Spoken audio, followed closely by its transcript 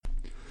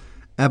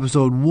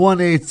Episode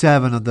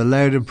 187 of the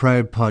Loud and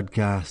Proud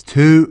podcast.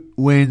 2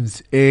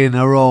 wins in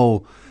a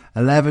row.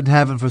 11th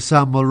heaven for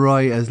Sam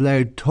Mulroy as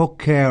Loud took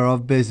care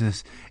of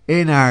business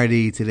in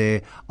RD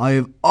today. I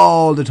have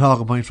all the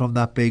talking points from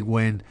that big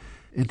win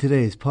in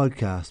today's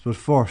podcast. But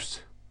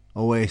first,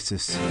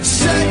 Oasis.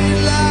 Say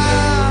it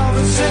loud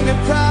and sing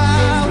it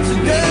proud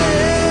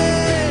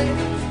today.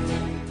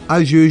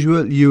 As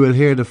usual, you will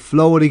hear the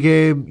flow of the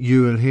game.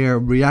 You will hear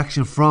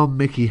reaction from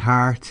Mickey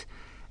Hart.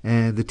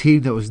 The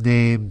team that was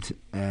named,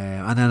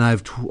 and then I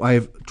have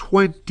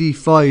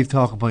 25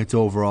 talking points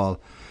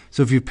overall.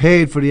 So if you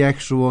paid for the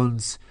extra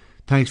ones,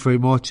 thanks very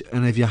much.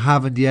 And if you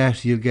haven't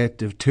yet, you'll get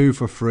the 2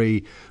 for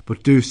free.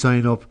 But do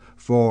sign up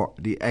for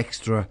the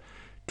extra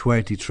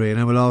 23. And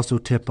I will also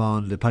tip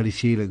on the Paddy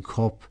Sheelan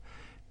Cup,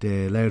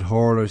 the Loud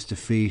Hurlers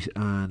defeat,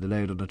 and the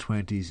Loud Under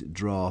 20s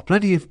draw.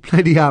 Plenty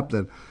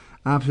happening.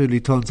 Absolutely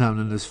tons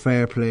happening. There's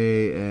fair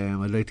play.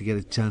 I'd like to get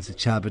a chance to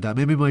chat about that.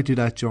 Maybe we might do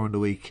that during the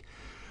week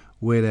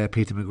with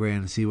Peter McGrain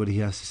and see what he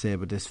has to say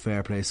about this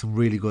fair play. Some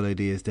really good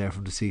ideas there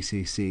from the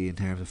CCC in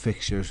terms of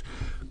fixtures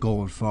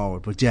going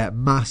forward. But yeah,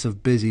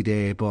 massive busy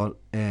day, but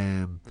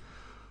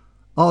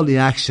all the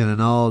action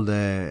and all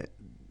the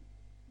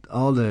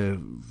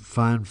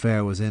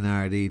fanfare was in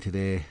RD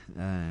today.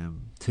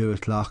 2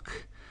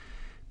 o'clock,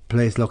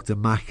 place looked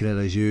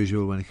immaculate as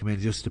usual when it came in.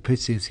 Just the pitch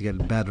seems to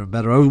get better and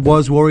better. I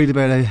was worried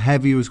about how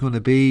heavy it was going to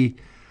be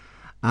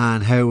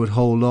and how it would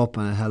hold up,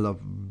 and it held up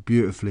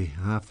beautifully.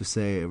 I have to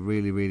say, it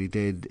really, really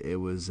did. It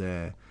was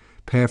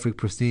perfect,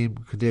 pristine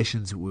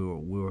conditions. We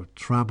were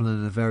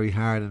trampling at a very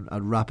hard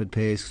and rapid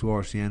pace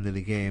towards the end of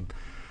the game,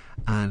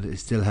 and it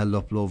still held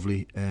up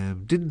lovely.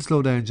 Didn't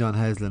slow down John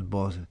Heslin,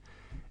 but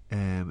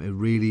it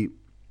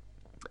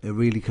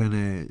really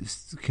kind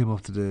of came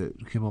up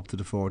to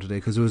the fore today,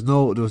 because there was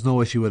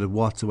no issue with it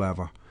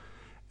whatsoever.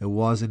 It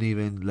wasn't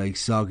even like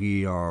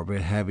soggy or a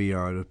bit heavy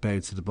or the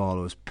bounce of the ball.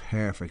 It was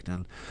perfect,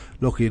 and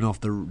lucky enough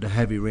the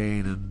heavy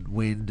rain and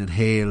wind and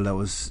hail that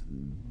was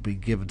being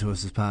given to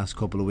us this past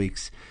couple of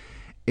weeks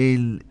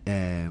in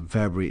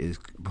February is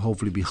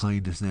hopefully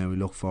behind us now. We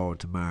look forward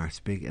to March.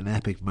 An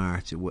epic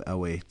March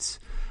awaits,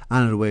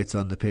 and it awaits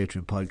on the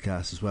Patreon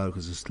podcast as well,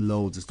 because there's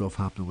loads of stuff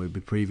happening. We'll be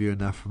previewing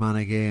that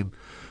Fermanagh game.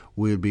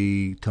 We'll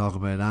be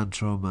talking about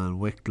Antrim and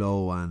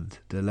Wicklow and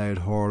the Loud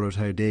Hurlers,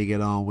 how they get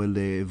on. Will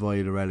they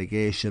avoid a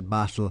relegation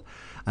battle?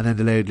 And then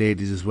the Loud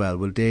Ladies as well.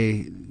 Will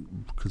they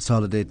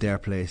consolidate their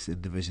place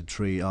in Division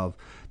 3 of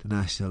the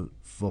National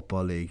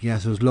Football League?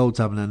 Yes, there's loads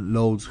happening, and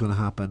loads going to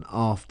happen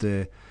off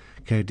the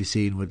county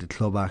scene with the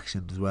club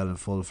action as well in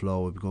full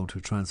flow. We'll be going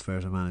through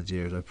transfers and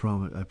managers. I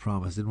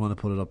promise. Didn't want to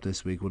put it up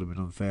this week. Would have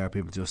been unfair.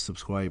 People just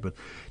subscribe, but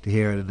to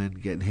hear it and then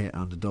getting hit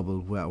on the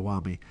double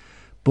whammy.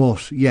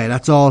 But yeah,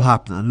 that's all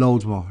happening, and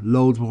loads more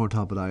on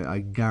top of that. I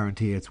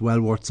guarantee it's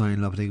well worth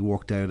signing up. I think it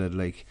worked out at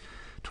like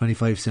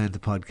 25 cents a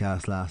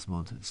podcast last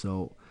month,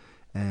 so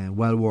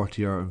well worth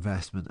your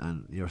investment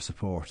and your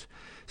support.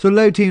 So the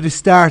Loud team that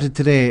started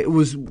today, it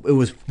was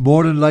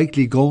more than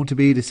likely going to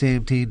be the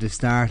same team that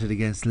started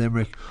against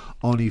Limerick,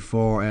 only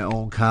for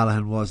Owen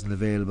Callaghan wasn't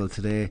available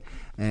today.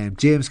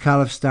 James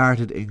Califf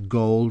started in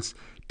goals.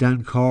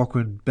 Dan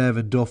Corcoran,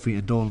 Bevan Duffy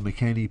and Donald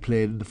McKenny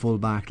played in the full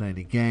back line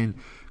again.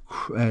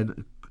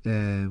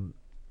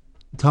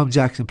 Tom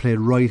Jackson played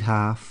right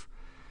half.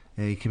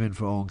 He came in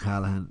for Owen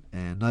Callaghan.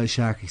 Niall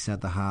Sharkey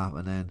centre half,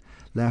 and then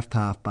left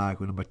half back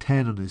with number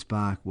 10 on his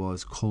back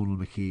was Conal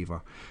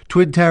McKeever.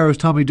 Twin Towers,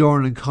 Tommy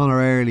Dornan and Conor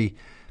Early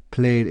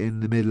played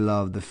in the middle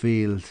of the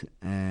field,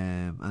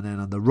 and then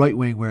on the right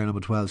wing wearing number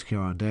 12 is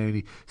Kieran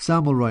Downey,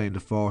 Samuel Ryan the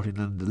 14,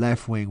 and the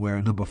left wing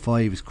wearing number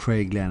 5 is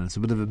Craig Lennon. It's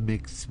a bit of a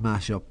mixed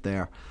smash up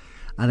there.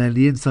 And then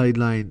the inside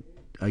line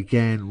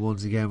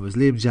once again was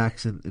Liam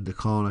Jackson in the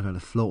corner, kind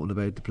of floating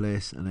about the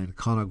place, and then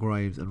Conor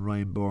Grimes and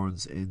Ryan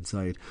Burns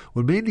inside.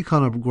 Well, mainly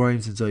Conor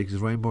Grimes inside,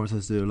 because Ryan Burns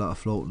has to do a lot of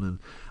floating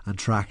and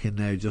tracking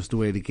now, just the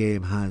way the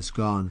game has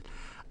gone.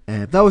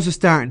 That was the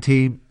starting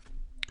team.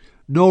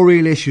 No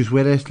real issues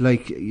with it,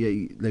 like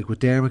with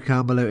Dermot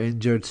Campbell out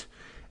injured,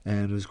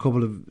 and there was a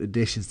couple of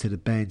additions to the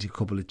bench, a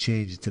couple of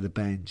changes to the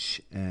bench,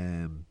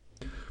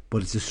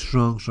 but it's a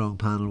strong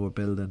panel we're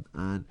building.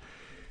 And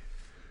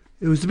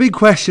it was the big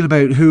question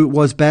about who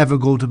was Bevan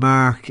going to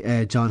mark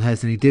John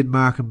Heslin. He did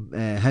mark him.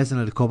 Heslin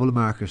had a couple of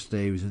markers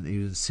today. He was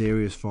in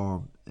serious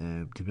form,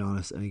 to be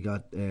honest, and he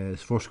got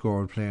his first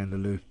score player in the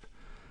loop.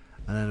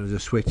 And then it was a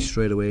switch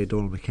straight away.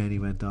 Donald McKenny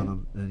went on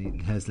him,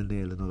 and Heslin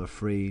nailed another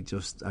free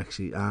just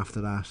actually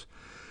after that.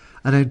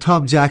 And then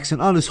Tom Jackson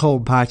on his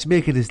home patch,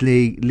 making his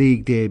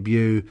league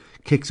debut,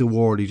 kicks a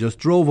ward. He just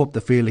drove up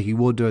the field like he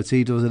would do it. See,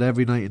 he does it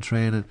every night in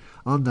training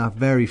on that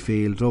very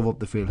field. Drove up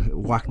the field,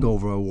 whacked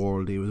over a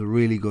ward. It was a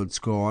really good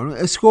score,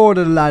 a score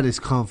that a lad is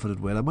confident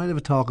with. I might have a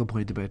talking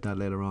point about that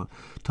later on.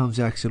 Tom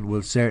Jackson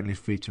will certainly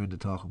feature in the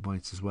talking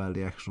points as well,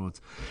 the extra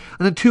ones.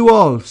 And then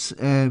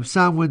 2-2.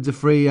 Sam wins a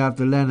free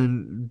after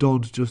Lennon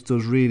Dunt just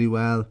does really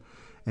well.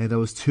 That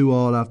was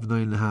 2-2 after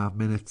 9.5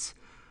 minutes.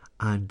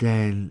 And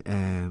then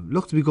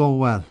looked to be going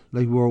well.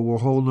 Like we're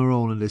holding our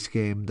own in this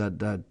game.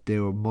 That they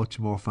were much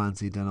more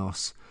fancy than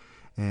us.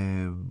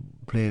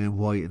 playing in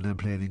white and then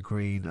playing in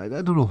green. I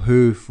don't know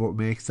who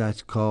makes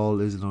that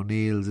call. Is it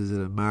O'Neill's? Is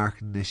it a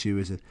marketing issue?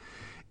 Is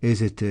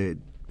it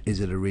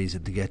a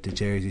reason to get the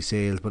jersey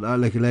sales? But I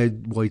like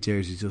white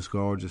jerseys, just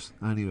gorgeous.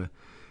 Anyway,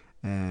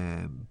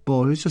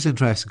 but it's just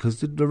interesting because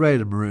the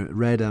red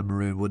and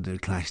maroon wouldn't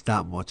have clashed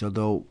that much.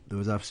 Although there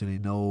was absolutely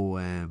no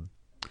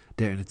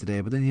there in it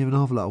today. But then you have an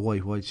awful lot of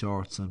white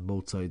shorts on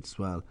both sides as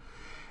well.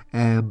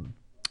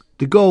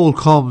 The goal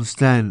comes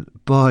then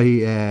by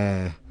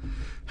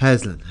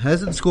Heslin.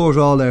 Heslin scores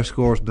all their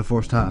scores in the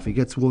first half. He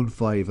gets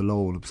 1-5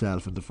 alone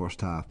himself in the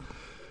first half.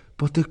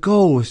 But the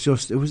goal was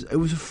just, it was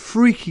a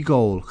freaky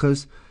goal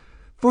because,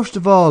 first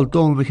of all,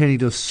 Donald McKenny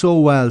does so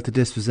well to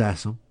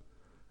dispossess him.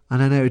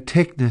 And then out of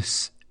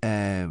thickness,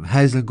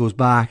 Heslin goes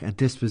back and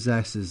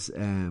dispossesses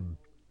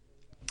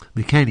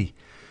McKenny,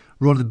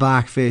 running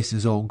back facing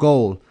his own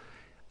goal.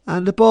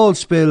 And the ball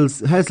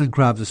spills, Heslin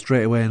grabs it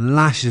straight away and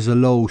lashes a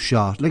low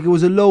shot. Like, it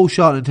was a low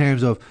shot in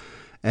terms of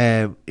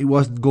he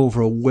wasn't going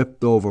for a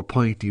whipped over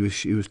point. He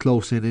was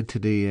close into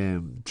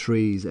the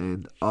trees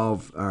end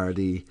of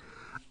RD.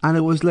 And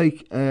it was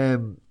like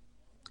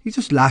he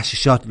just lashed a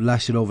shot and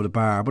lashed it over the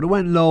bar. But it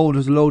went low and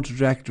there's a low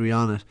trajectory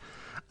on it.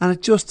 And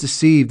it just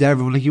deceived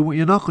everyone. Like,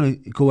 you're not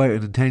going to go out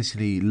and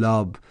intentionally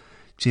lob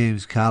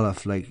James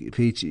Califf like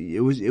Peach.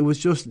 It was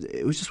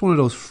just one of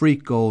those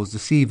freak goals.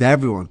 Deceived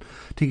everyone.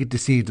 I think it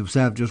deceived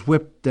himself. Just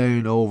whipped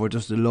down over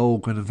just a low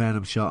kind of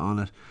venom shot on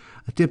it.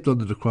 It dipped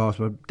under the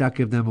crossbar. That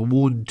gave them a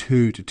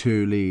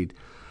 1-2 lead.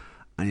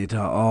 And you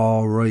thought,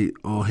 oh right,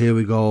 oh here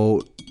we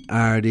go.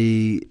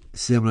 RD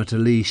similar to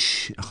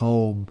Leash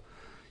home,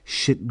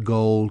 shitting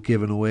goal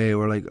given away.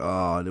 We're like,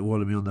 oh, they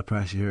want to be under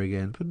pressure here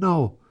again. But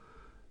no,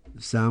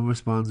 Sam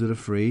responds with a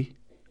free.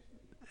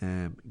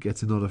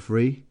 Gets another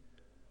free.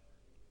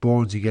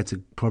 Bornsey gets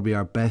probably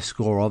our best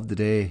score of the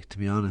day, to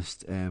be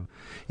honest.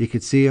 You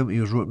could see him,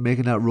 he was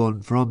making that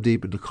run from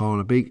deep in the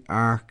corner, big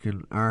arc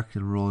and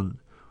run,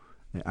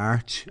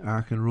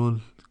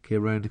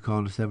 came round the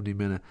corner 70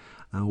 minute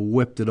and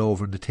whipped it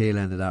over in the tail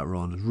end of that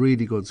run.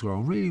 Really good score,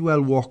 really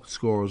well worked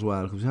score as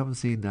well, because we haven't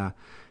seen that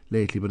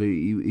lately. But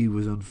he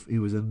was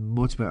in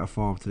much better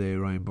form today,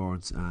 Ryan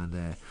Burns,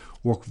 and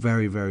worked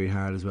very, very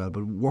hard as well.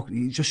 But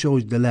he just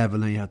shows the level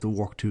now you have to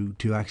work to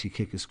actually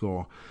kick a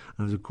score.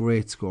 And it was a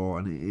great score,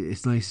 and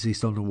it's nice to see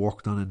something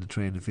worked on in the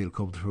training field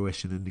come to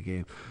fruition in the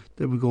game.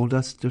 Then we go,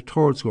 that's the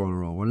third score in a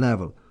row. We're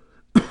level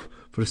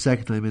for the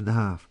second time in the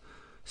half.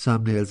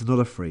 Sam nails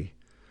another free,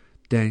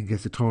 then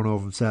gets a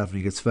turnover himself and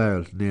he gets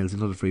fouled, nails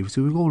another free.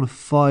 So we're going a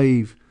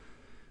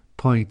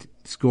 5-point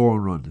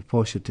scoring run to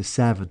push it to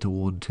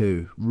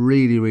 7-1-2.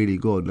 Really, really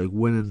good, like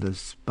winning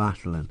this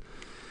battle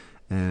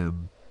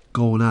and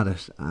going at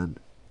it. And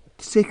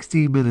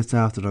 16 minutes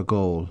after their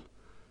goal,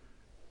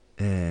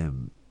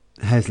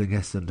 Heslin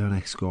gets their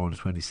next score in the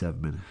 27th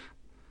minute.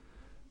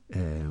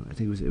 I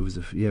think it was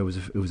a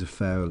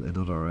foul.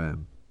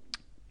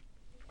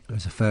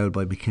 There's a foul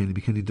by McKenny.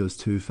 McKenny does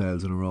 2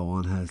 fouls in a row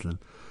on Heslin,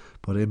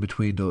 but in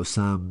between those,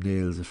 Sam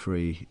nails a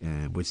free,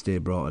 which they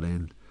brought it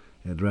in.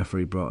 The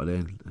referee brought it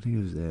in. I think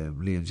it was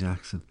Liam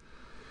Jackson.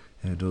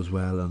 Does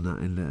well on that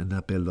in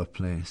that build-up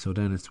play. So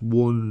then it's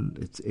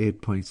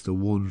 8 points to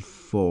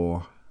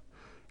 1-4.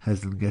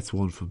 Heslin gets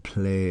one from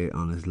play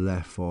on his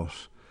left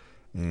foot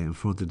in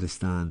front of the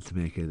stand to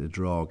make it a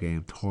draw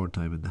game, third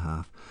time in the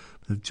half.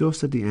 But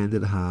just at the end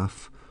of the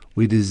half,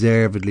 we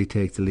deservedly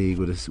take the lead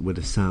with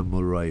a Sam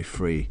Mulroy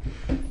free.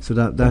 So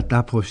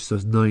that pushes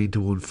us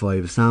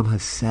 9-1-5. Sam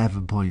has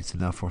 7 points in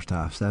that first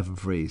half, 7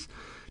 frees.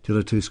 The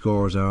other 2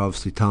 scores are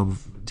obviously Tom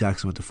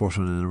Jackson with the first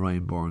one and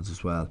Ryan Burns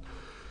as well.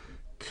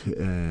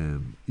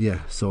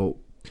 So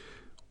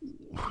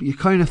you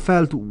kind of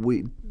felt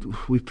we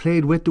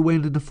played with the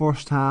wind in the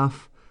first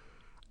half,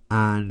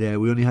 and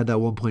we only had that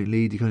 1 point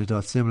lead. You kind of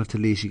thought, similar to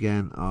Leash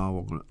again,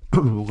 we're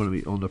going to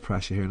be under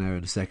pressure here now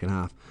in the second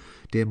half.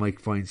 They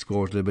might find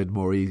scores a little bit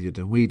more easier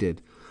than we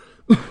did.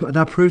 And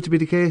that proved to be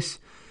the case.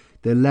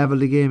 They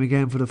levelled the game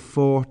again for the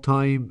 4th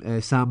time.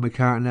 Sam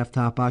McCartan left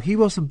half back. He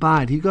wasn't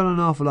bad. He got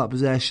an awful lot of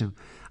possession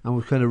and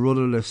was kind of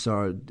rudderless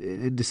or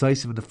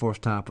indecisive in the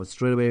first half, but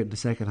straight away in the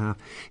second half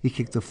he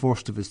kicked the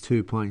first of his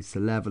 2 points to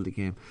level the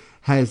game.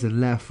 Heslin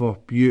left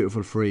foot,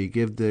 beautiful free,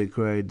 give the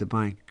crowd, the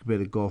bank, a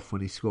bit of guff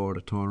when he scored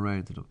a turn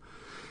round to them.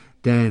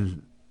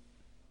 Then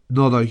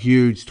another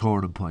huge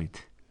turning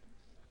point.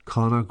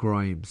 Conor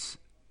Grimes,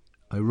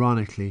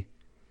 ironically,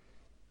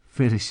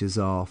 finishes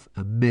off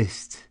a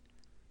missed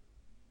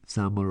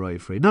Sam Mulroy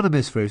free. Not a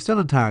missed free, still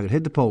on target,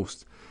 hit the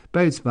post,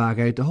 bounced back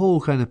out, the whole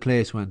kind of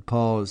place went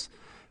pause,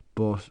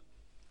 but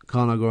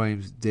Conor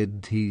Grimes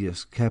didn't. He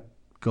just kept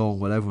going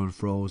while everyone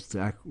froze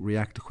to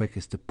react the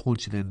quickest to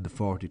punch it in the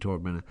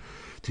 43rd minute.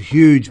 It's a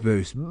huge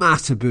boost,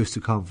 massive boost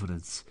of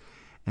confidence.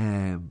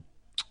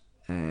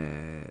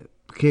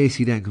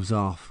 Casey then comes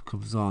off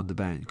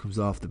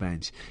the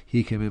bench.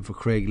 He came in for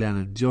Craig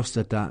Lennon just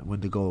at that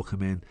when the goal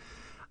came in,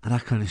 and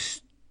that kind of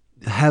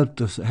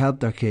helped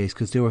our case,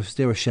 because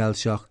they were shell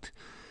shocked,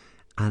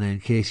 and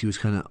then Casey was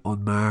kind of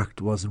unmarked,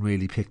 wasn't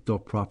really picked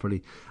up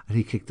properly, and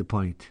he kicked the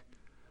point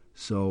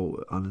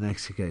So on the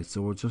next occasion,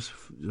 so we're just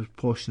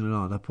pushing it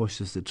on. That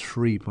pushed us to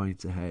 3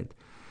 points ahead,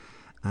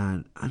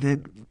 and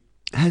then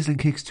Heslin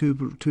kicks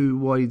two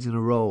wides in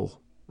a row,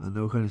 and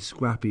they were kind of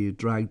scrappy,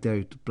 dragged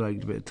a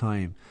bit of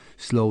time,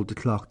 slowed the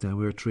clock down.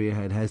 We were 3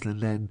 ahead.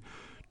 Heslin then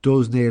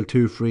does nail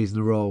 2 frees in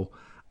a row,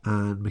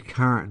 and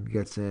McCartan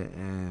gets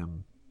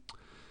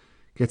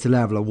a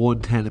level of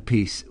 1-10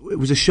 apiece. It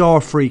was a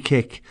short free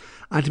kick,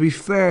 and to be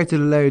fair to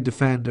the Louth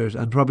defenders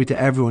and probably to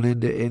everyone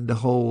in the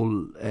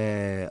whole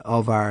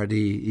of RD,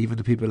 even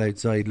the people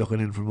outside looking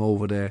in from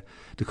over the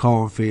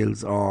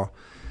cornfields or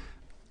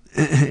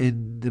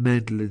in the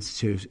mental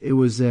institute, it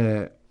was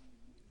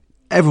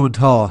everyone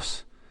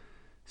thought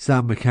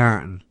Sam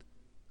McCartan,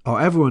 or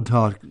everyone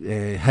thought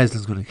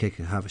Heslin's going to kick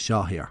and have a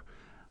shot here.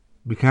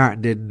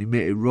 McCartan didn't.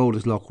 He rode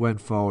his luck, went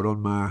forward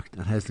unmarked,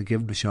 and Heslin gave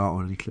him the shot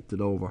one and he clipped it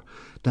over.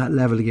 That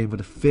level again for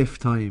the 5th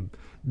time.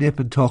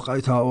 Nip and tuck.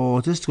 I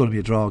thought, this is going to be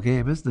a draw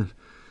game, isn't it?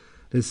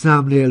 Then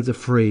Sam nails a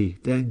free.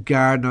 Then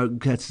Gardner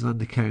gets it on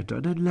the counter.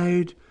 And then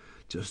Louth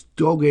just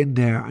dug in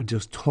there and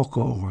just took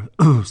over.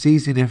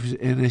 Seized the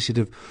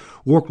initiative.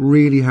 Worked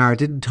really hard.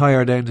 Didn't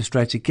tire down the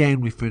stretch.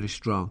 Again, we finished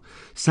strong.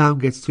 Sam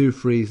gets 2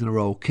 frees in a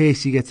row.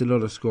 Casey gets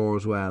another score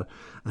as well.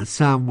 And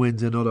Sam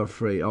wins another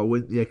free.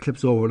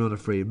 Clips over another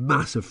free.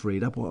 Massive free.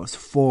 That was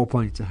 4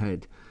 points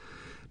ahead.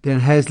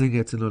 Then Heslin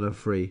gets another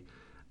free.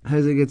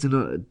 Heslin gets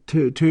another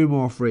two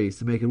more frees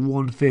to make it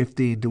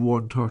 115 to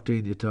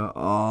 113. You thought,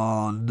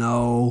 oh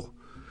no,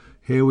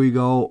 here we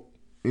go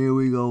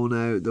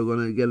now. They're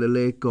going to get a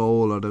late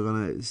goal, or they're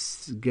going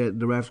to get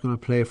the ref's going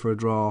to play for a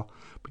draw,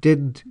 but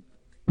didn't.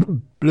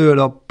 Blew it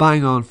up,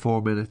 bang on 4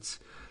 minutes.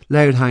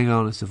 Louth hang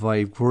on and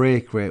survive.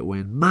 Great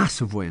win,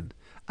 massive win,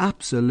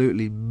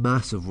 absolutely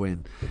massive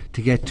win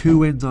to get 2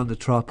 wins on the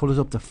trot, put us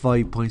up to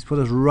 5 points, put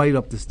us right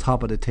up this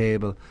top of the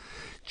table,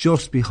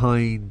 just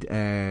behind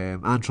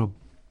Antrim.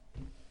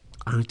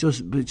 And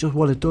just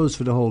what it does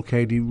for the whole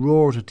county.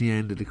 Roars at the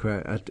end of the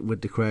crowd,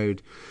 with the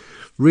crowd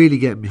really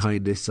getting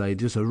behind this side.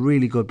 Just a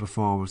really good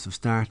performance from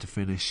start to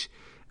finish,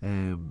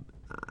 and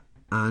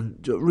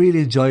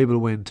really enjoyable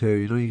win too.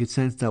 You know, you could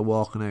sense that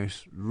walking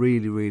out.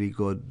 Really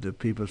good. The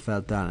people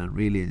felt that, and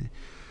really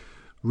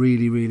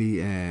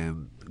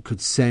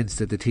could sense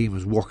that the team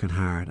was working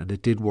hard, and they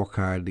did work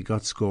hard. They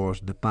got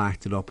scores and they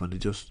backed it up, and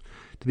they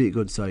beat a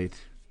good side.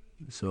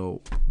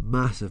 So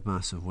massive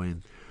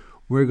win.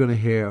 We're going to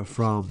hear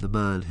from the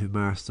man who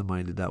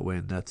masterminded that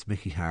win. That's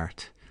Mickey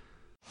Hart.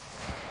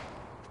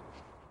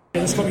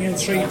 It's coming in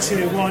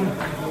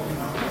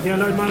 3-2-1. The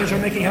Louth manager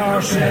Mickey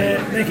Hart.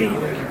 Mickey,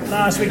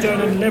 last week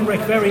down in Limerick,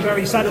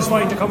 very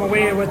satisfying to come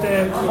away with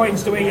the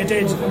points the way you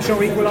did. I'm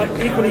sure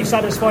equally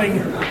satisfying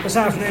this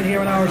afternoon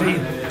here in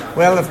RD.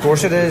 Well, of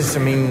course it is. I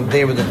mean,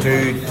 they were the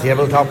 2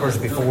 table toppers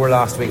before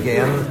last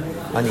weekend,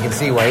 and you can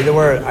see why they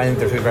were. I think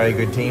they're 2 very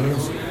good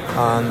teams.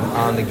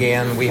 And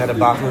again, we had a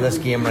battle this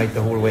game right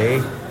the whole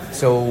way.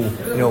 So,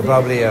 you know,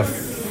 probably a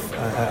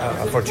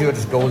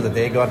fortuitous goal that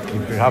they got. You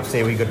perhaps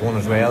say we got one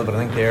as well, but I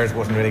think theirs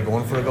wasn't really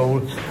going for a goal.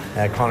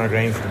 Conor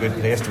Grimes was a good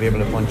place to be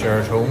able to punch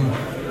ours home,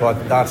 but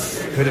that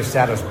could have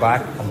set us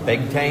back a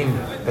big time.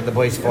 But the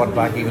boys fought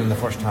back even in the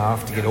first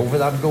half to get over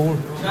that goal.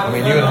 And we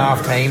knew at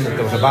half time that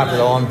there was a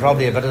battle on.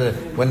 Probably a bit of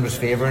the wind was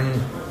favouring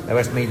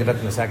Westmeath a bit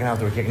in the second half.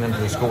 They were kicking into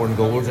the scoring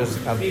goals, as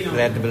I've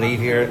led to believe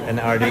here in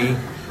RD.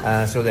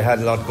 So they had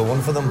a lot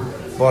going for them.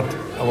 But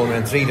when we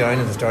went 3 down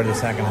at the start of the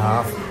second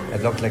half,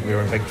 it looked like we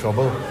were in big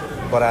trouble.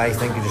 But I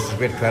think it is a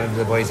great credit to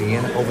the boys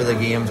again. Over the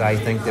games, I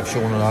think they've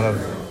shown a lot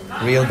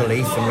of real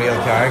belief and real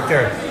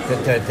character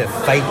to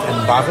fight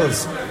in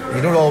battles.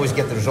 You don't always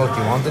get the result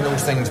you want in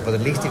those things, but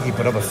at least if you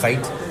put up a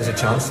fight, there's a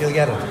chance you'll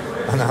get it.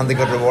 And they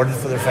got rewarded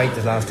for their fight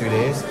the last 2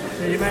 days.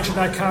 You mentioned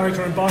that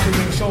character and battle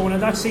being shown,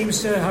 and that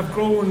seems to have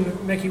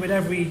grown, Mickey, with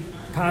every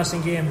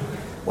passing game.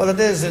 Well, it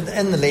is.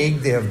 In the league,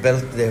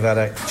 they've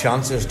had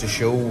chances to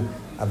show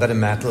a bit of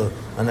mettle,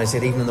 and I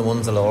said even in the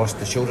ones they lost,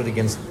 they showed it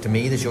against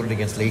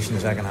Laois in the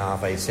second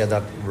half. I said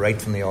that right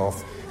from the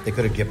off. They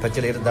could have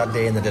capitulated that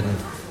day and they didn't.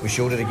 We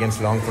showed it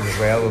against Longford as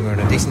well when we were in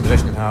a decent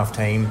position at half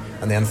time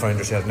and then found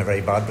ourselves in a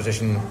very bad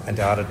position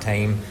into added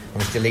time, and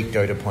we still leaked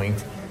out a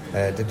point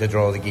to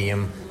draw the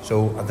game.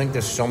 So I think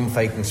there's some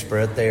fighting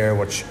spirit there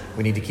which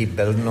we need to keep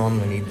building on.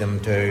 We need them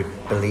to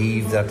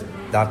believe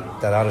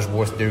that is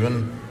worth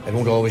doing. It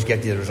won't always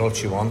get you the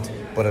results you want,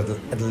 but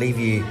it'll leave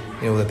you,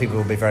 the people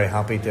will be very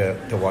happy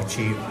to watch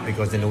you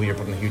because they know you're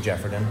putting a huge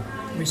effort in.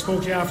 We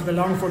spoke to you after the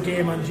Longford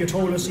game and you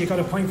told us you got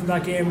a point from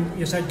that game.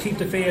 You said keep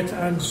the faith,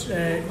 and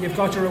you've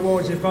got your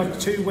rewards. You've got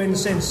 2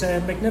 wins since.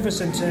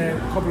 Magnificent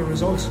couple of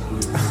results.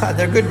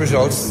 They're good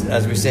results,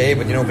 as we say,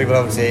 but people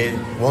often say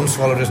one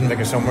swallow doesn't make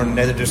a summer,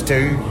 neither does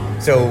 2.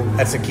 So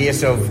it's a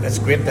case of it's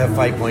great to have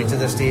 5 points at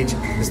this stage.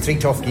 There's 3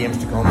 tough games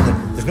to come.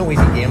 There's no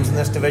easy games in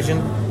this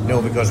division,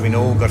 because we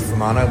know got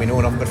Fermanagh, we know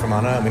enough about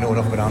Fermanagh, and we know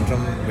enough about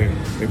Antrim.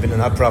 We've been in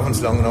that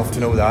province long enough to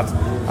know that,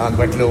 and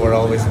Wicklow are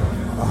always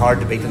hard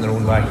to beat in their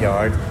own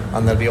backyard,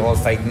 and they'll be all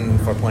fighting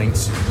for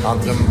points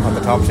onto them on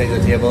the top side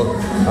of the table,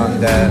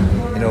 and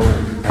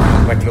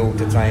Wicklow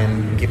to try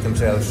and keep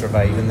themselves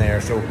surviving there.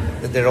 So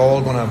they're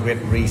all going to have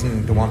great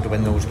reason to want to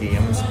win those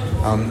games,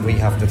 and we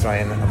have to try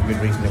and have a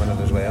good reason to win it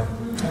as well.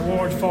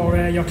 Award for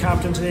your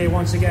captain today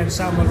once again,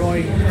 Samuel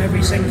Roy.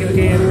 Every single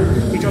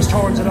game he just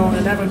turns it on.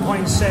 11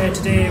 points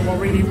today. We're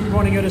really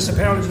running out of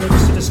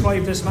superlatives to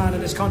describe this man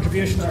and his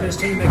contribution to this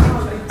team.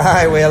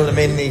 Well, I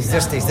mean, he's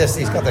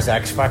got this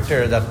X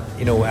factor that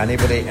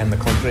anybody in the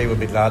country would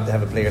be glad to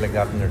have a player like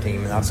that in their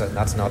team, and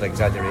that's not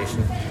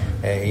exaggeration.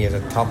 He is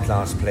a top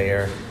class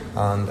player,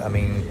 and I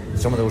mean,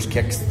 some of those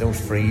kicks, those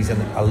frees and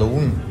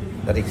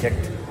alone that he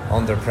kicked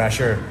under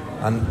pressure.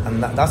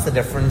 And that's the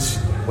difference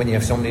when you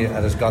have somebody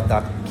that has got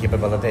that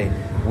capability.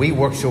 We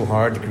worked so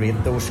hard to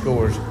create those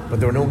scores, but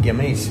there were no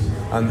gimmies.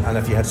 And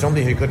if you had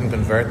somebody who couldn't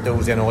convert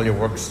those, then all your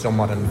work's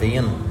somewhat in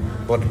vain.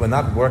 But when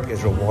that work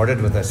is rewarded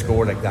with a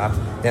score like that,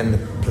 then the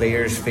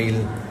players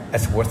feel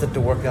it's worth it to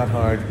work that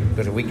hard,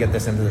 because if we get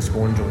this into the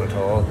scoring zone at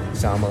all,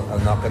 Sam will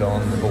knock it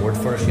on the board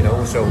for us,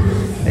 So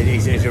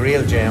he's a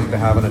real gem to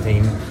have on a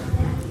team.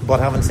 But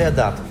having said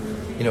that,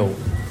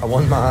 a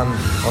one man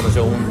on his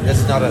own, this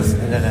is not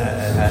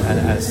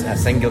a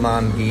single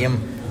man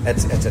game.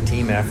 It's a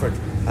team effort,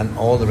 and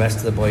all the rest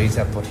of the boys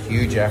have put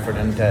huge effort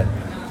into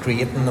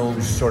creating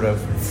those sort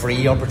of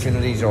free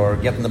opportunities or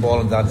getting the ball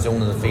into that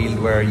zone of the field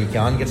where you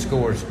can get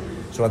scores.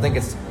 So I think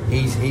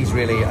he's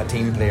really a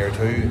team player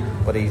too,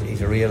 but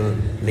he's a real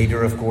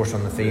leader, of course,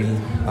 on the field,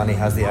 and he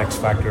has the X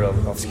factor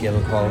of skill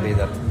and quality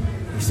that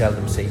you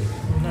seldom see.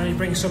 And he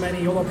brings so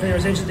many other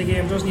players into the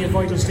game, doesn't he, at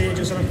vital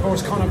stages? And of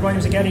course Conor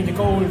Grimes getting the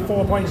goal,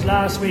 4 points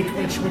last week,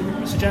 which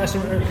would suggest a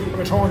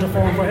return to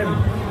form for him.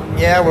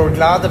 Yeah, we're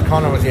glad that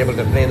Conor was able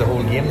to play the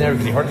whole game there,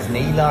 because he hurt his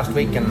knee last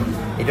week and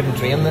he didn't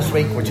train this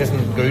week, which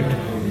isn't good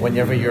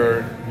whenever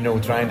you're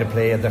trying to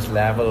play at this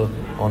level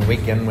on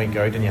week in, week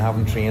out, and you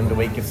haven't trained a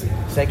week.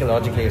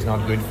 Psychologically it's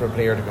not good for a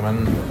player to come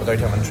in without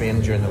having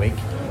trained during the week.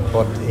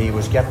 But he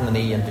was getting the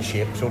knee into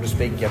shape, so to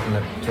speak, getting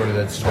it sort of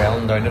the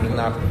swelling down it and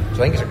that.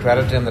 So I think it's a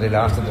credit to him that he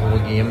lasted the whole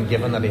game,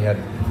 given that he had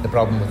the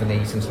problem with the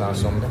knee since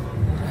last Sunday.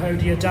 How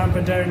do you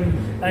dampen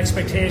down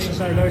expectations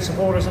now? Loud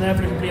supporters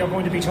inevitably are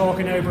going to be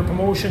talking now about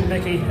promotion,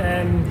 Mickey.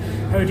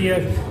 How do you,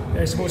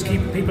 I suppose,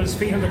 keep people's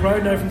feet on the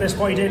ground now from this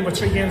point in with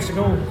 3 games to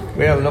go?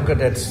 Well, look,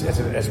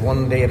 it's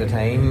one day at a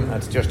time.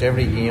 It's just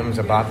every game's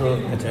a battle.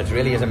 It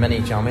really is a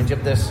mini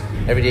championship, this.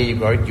 Every day you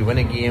go out, you win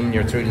a game,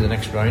 you're through to the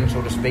next round,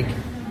 so to speak.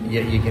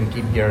 You can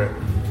keep your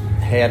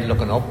head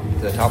looking up to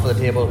the top of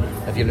the table.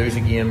 If you lose a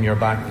game, you're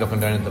back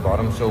looking down at the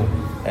bottom. So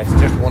it's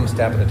just one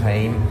step at a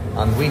time,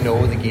 and we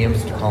know the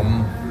games to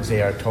come,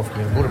 say, are tough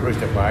games. Go to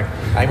Brewster Park.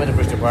 I went to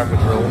Brewster Park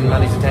with Tyrone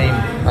many a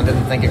time and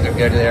didn't think I could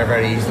get out of there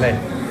very easily,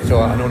 so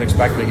I don't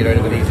expect we get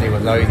out of it easily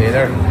with Louth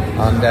either.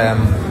 And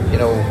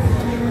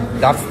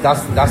that's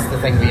the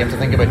thing we have to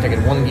think about,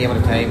 taking one game at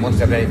a time, one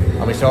step at a time.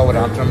 And we saw what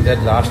Antrim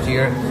did last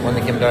year when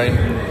they came down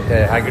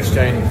to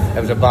Haggardstown.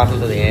 It was a battle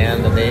to the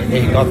end, and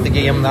they got the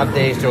game that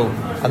day. So,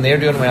 and they're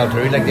doing well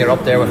too, like they're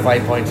up there with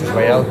 5 points as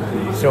well.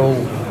 So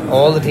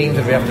all the teams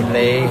that we have to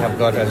play have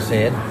got, as I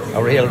said,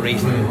 a real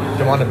reason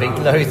to want to beat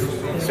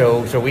Louth.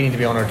 So we need to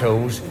be on our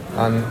toes,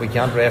 and we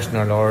can't rest on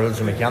our laurels,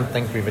 and we can't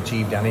think we've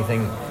achieved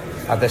anything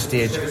at this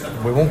stage.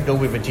 We won't know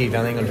we've achieved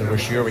anything until we're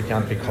sure we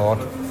can't be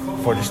caught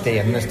for to stay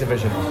in this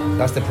division.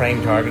 That's the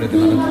prime target at the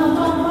minute.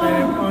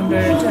 On the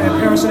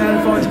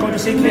personnel front, going to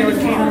see Kieran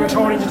Keenan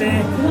returning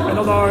today.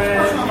 Another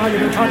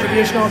valuable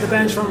contribution off the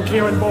bench from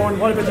Kieran Bourne.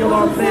 What about the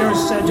other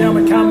players?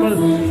 Dermot Campbell,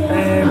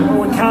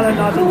 Owen Callan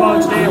not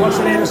involved today. What's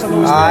the latest on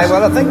those players?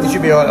 Well, I think they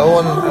should be.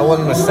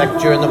 Owen was sick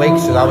during the week,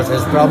 so that was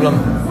his problem.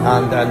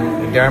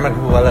 And Dermot,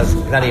 has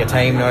plenty of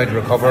time now to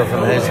recover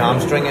from his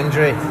hamstring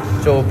injury.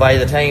 So by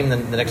the time the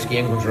next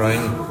game comes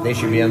around, they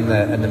should be in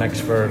the mix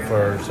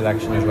for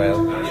selection as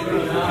well.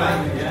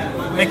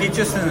 Mickey,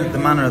 just in the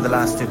manner of the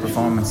last 2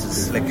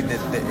 performances, like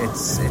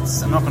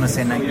it's I'm not going to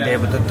say night and day,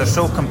 but they're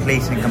so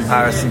complete in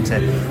comparison to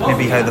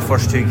maybe how the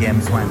first 2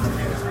 games went.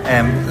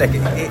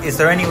 Is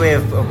there any way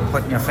of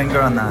putting your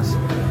finger on that?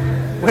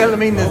 Well, I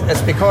mean,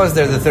 it's because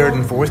they're the 3rd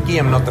and 4th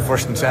game, not the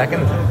 1st and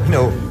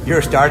 2nd.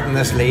 You're starting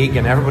this league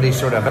and everybody's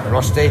sort of a bit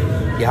rusty.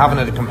 You haven't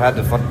had a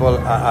competitive football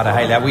at a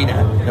high level.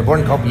 In the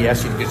Burn Cup,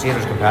 yes, you could say it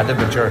was competitive,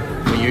 but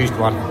we used,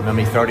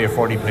 maybe 30 or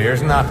 40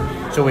 players in that.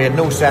 So we had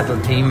no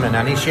settled team in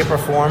any shape or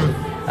form.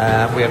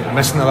 We are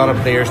missing a lot of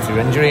players through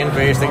injury and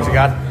various things like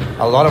that.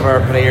 A lot of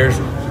our players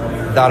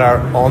that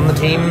are on the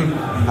team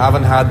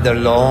haven't had their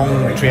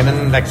long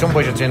training. Like some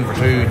boys are training for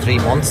 2-3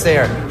 months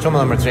there. Some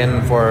of them are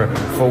training for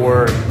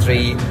 4,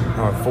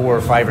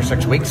 5 or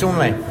 6 weeks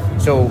only.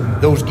 So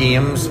those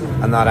games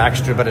and that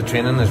extra bit of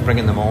training is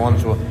bringing them on.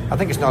 So I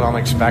think it's not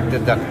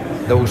unexpected that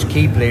those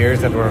key players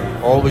that were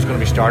always going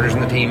to be starters in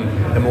the team,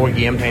 the more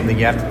game time they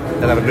get,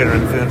 they'll have a greater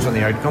influence on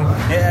the outcome.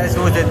 Yeah, I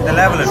suppose the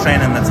level of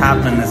training that's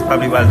happening is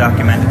probably well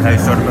documented, how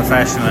sort of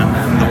professional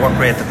and the work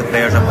rate that the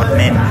players are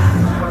putting in.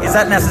 Is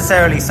that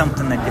necessarily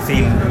something that you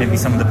feel maybe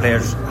some of the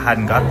players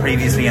hadn't got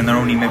previously and they're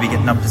only maybe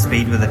getting up to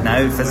speed with it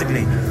now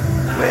physically?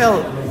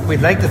 Well,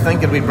 we'd like to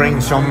think that we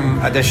bring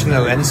some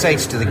additional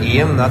insights to the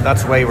game.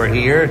 That's why we're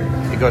here,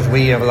 because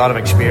we have a lot of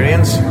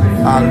experience,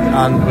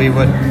 and we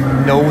would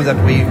know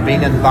that we've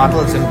been in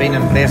battles and been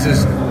in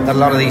places that a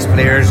lot of these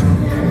players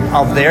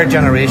of their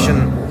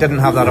generation didn't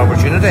have that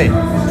opportunity.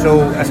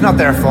 So it's not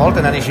their fault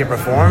in any shape or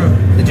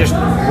form. They just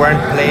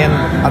weren't playing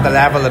at the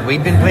level that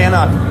we'd been playing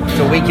at.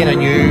 So we kind of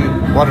knew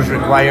what was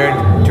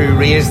required to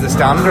raise the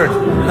standard,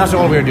 and that's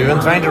all we're doing,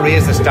 trying to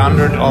raise the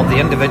standard of the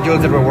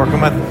individuals that we're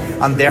working with,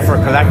 and therefore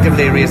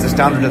collectively raise the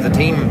standard of the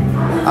team.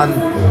 And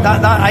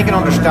that I can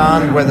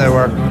understand where they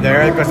were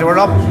there, because they were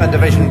up in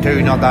Division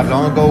 2 not that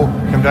long ago,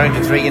 come down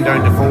to 3 and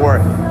down to 4,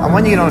 and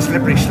when you get on a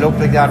slippery slope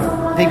like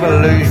that, people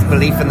lose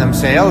belief in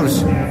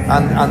themselves,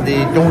 and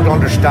they don't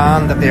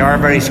understand that they are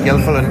very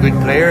skillful and good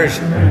players,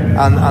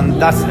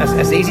 and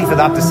it's easy for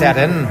that to set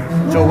in.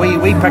 So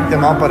we picked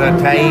them up at a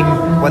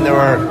time when they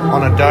were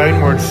on a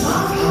downwards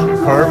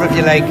curve, if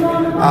you like,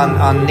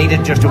 and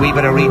needed just a wee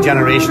bit of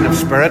regeneration of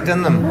spirit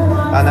in them.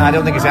 And I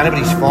don't think it's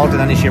anybody's fault in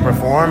any shape or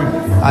form.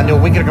 I know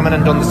we could have come in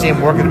and done the same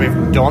work that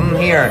we've done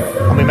here,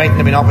 and we mightn't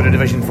have been up at a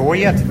Division 4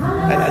 yet.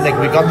 Like,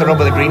 we got the rub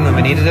of the green when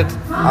we needed it,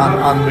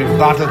 and we've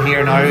battled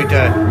here now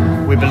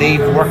to, we believe,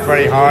 work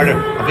very hard.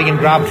 If we can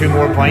grab 2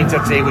 more points,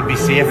 I'd say we'd be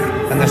safe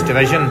in this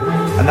division,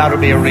 and that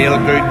would be a real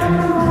good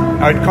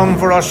outcome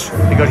for us,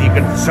 because you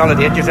can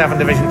consolidate yourself in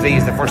Division 3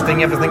 is the first thing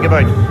you have to think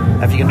about.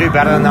 If you can do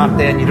better than that,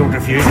 then you don't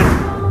refuse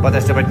it. But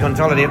it's about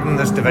consolidating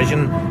this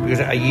division, because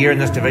a year in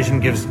this division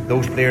gives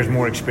those players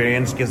more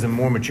experience, gives them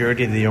more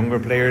maturity to the younger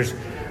players,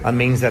 and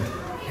means that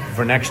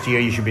for next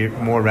year you should be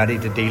more ready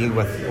to deal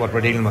with what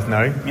we're dealing with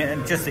now. Yeah,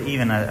 just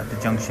even at the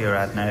juncture you're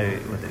at now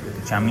with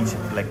the championship,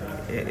 like,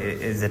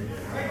 is it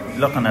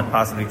looking at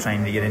possibly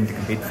trying to get in to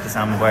compete for the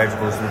Sam Maguire to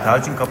go to the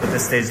Tailteann Cup at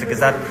this stage? Like,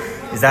 is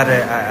that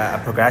a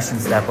progression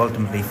step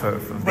ultimately for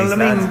these lads?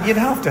 Well, I mean, you'd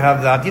have to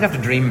have that. You'd have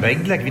to dream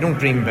big. Like, if you don't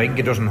dream big,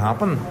 it doesn't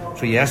happen.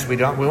 So yes, we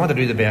want to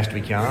do the best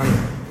we can,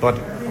 but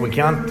we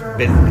can't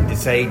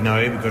decide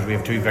now, because we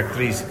have 2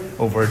 victories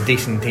over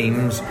decent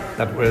teams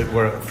that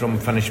were from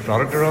finished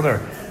product or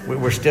other.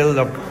 We're still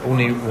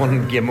only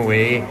 1 game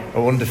away,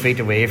 or 1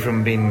 defeat away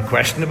from being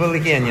questionable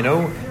again, you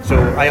know. So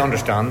I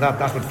understand that.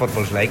 That's what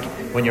football's like.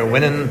 When you're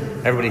winning,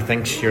 everybody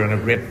thinks you're in a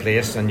great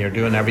place and you're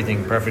doing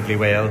everything perfectly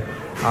well,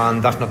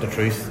 and that's not the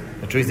truth.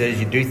 The truth is,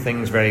 you do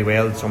things very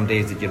well some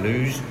days that you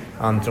lose,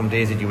 and some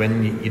days that you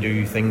win, you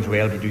do things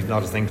well, but you do a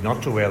lot of things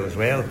not so well as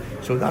well.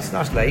 So that's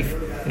life.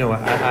 You know,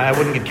 I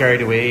wouldn't get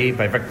carried away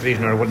by victories,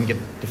 nor I wouldn't get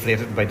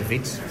deflated by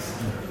defeats.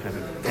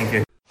 Thank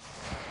you.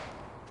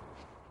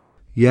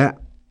 Yeah,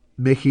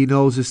 Mickey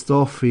knows his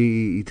stuff.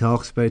 He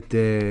talks about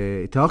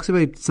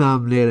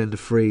Sam nailing the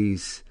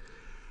freeze,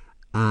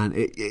 and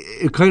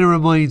it kind of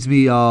reminds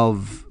me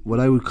of what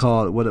I would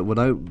call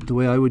the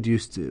way I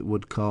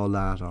would call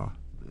that, or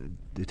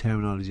the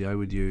terminology I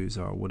would use,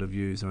 or would have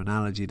used, or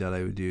analogy that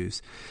I would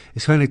use.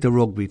 It's kind of like the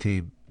rugby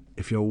team.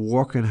 If you're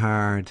working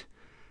hard,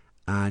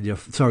 and your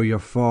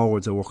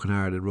forwards are working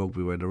hard in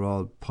rugby, where they're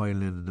all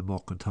piling in the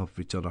muck on top of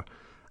each other,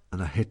 and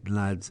they're hitting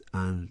lads,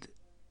 and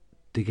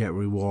they get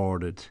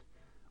rewarded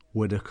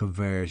with a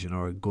conversion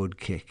or a good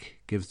kick.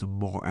 Gives them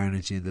more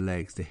energy in the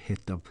legs to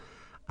hit them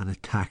and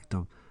attack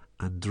them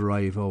and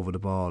drive over the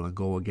ball and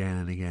go again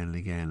and again and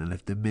again. And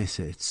if they miss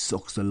it, it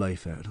sucks the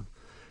life out of them.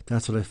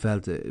 That's what I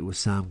felt it was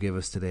Sam gave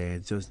us today.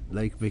 It's just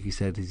like Mickey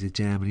said, he's a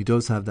gem, and he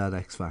does have that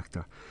X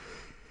factor.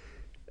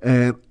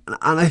 And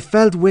I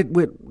felt with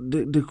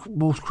the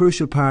most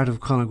crucial part of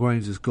Conor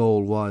Grimes'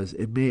 goal was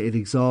it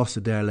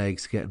exhausted their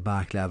legs getting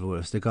back level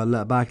with us. They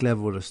got back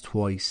level with us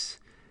twice,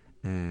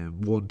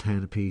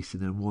 1-10 apiece,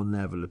 and then 1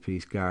 level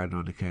apiece, guarding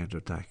on the counter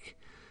attack.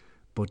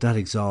 But that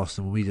exhausts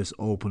them. We just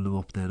opened them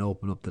up, then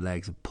opened up the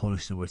legs and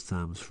punished them with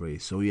Sam's free.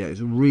 So yeah, it's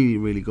a really,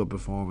 really good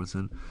performance.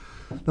 And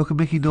look,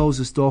 Mickey knows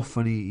his stuff,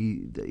 and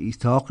he's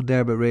talking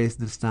there about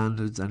raising the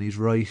standards, and he's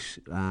right.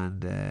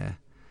 And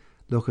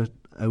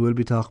I will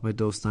be talking about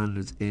those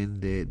standards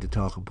in the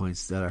talking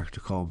points that are to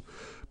come.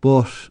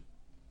 But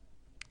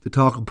the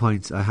talking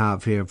points I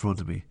have here in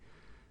front of me.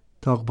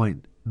 Talking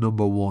point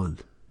number 1: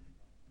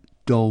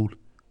 don't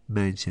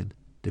mention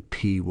the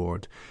P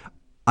word.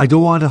 I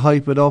don't want to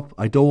hype it up.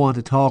 I don't want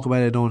to talk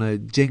about it. I don't want to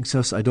jinx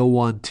us. I don't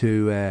want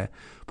to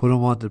put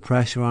unwanted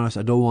pressure on us.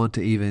 I don't want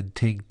to even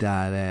think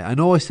that. I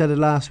know I said it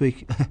last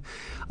week.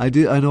 I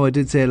know I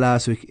did say it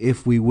last week.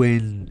 If we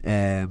win,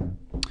 after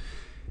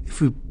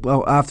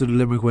the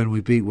Limerick win,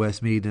 we beat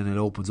Westmeath, and it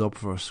opens up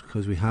for us,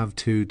 because we have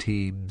 2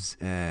 teams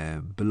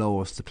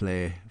below us to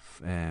play,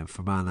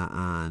 Fermanagh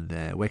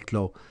and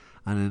Wicklow.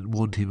 And then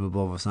 1 team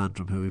above us,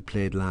 Antrim, who we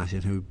played last year,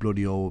 and who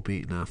bloody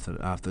beaten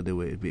after they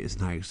beat us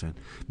in Hagerstown.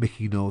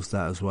 Mickey knows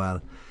that as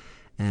well.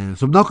 So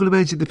I'm not going to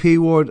mention the P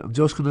word. I'm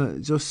just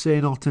going to say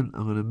nothing.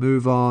 I'm going to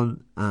move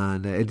on,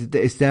 and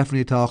it's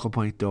definitely a talking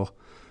point though,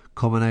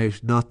 coming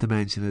out. Not to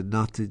mention it,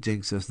 not to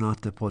jinx us,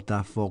 not to put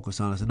that focus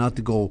on us, and not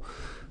to go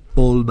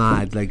bull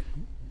mad like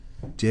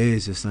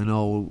Jesus. I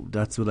know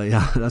that's what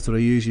I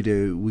usually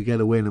do. We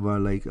get a win and we're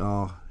like,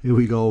 oh, here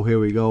we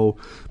go.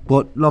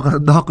 But look,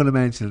 I'm not going to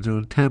mention it. I'm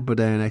going to temper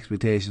down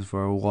expectations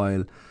for a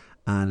while,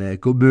 And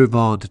go move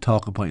on to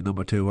talking point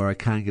number 2, where I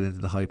can get into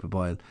the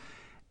hyperbole.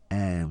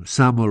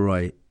 Samuel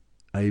Roy,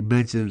 I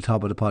mentioned at the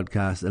top of the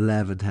podcast,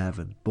 11th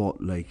heaven, but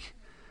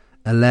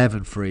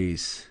 11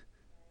 frees.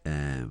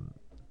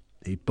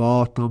 He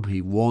bought them,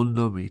 he won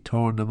them, he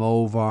turned them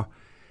over,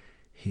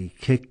 he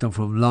kicked them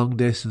from long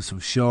distance, from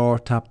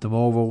short, tapped them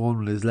over one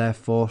with his left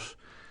foot.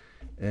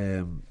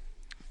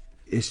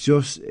 It's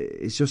just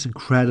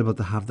incredible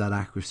to have that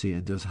accuracy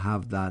and just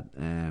have that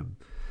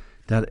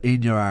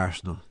in your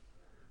arsenal.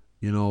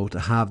 To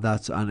have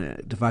that, and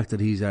the fact that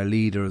he's our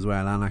leader as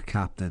well and our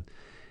captain,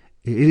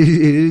 it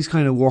is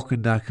kind of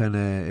working that kind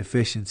of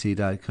efficiency,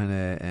 that kind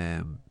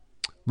of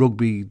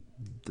rugby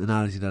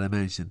analogy that I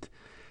mentioned,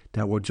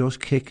 that we're just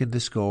kicking the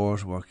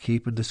scores, we're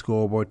keeping the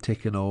scoreboard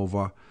ticking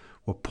over,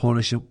 we're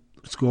punishing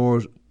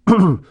scores,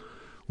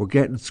 we're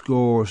getting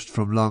scores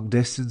from long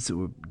distance.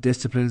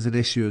 Discipline is an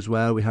issue as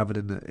well. We have it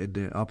in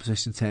the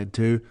opposition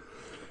 10-2.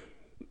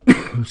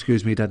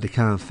 Excuse me, that they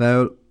can't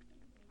foul.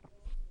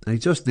 And he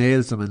just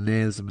nails them and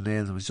nails them and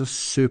nails them. It's just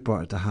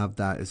super to have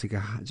that. It's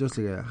just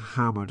like a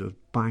hammer, just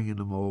banging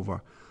them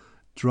over,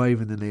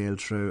 driving the nail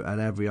through at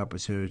every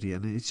opportunity.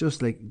 And it's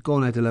just like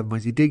going out to 11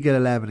 points. He did get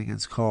 11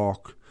 against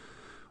Cork.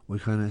 We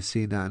kind of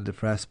seen that in the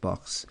press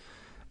box.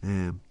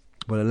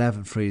 But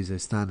 11 frees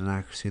is standing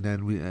accuracy. And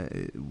then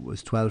it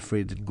was 12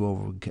 free, didn't go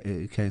over.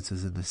 It counts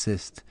as an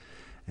assist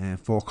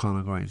for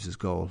Conor Grimes'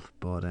 goal.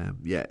 But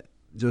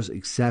just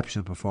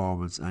exceptional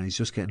performance, and he's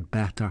just getting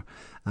better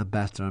and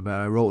better and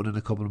better. I wrote it in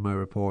a couple of my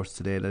reports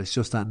today that it's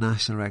just that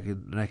national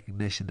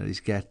recognition that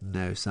he's getting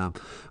now, Sam.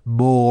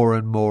 More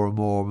and more and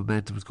more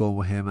momentum's going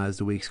with him as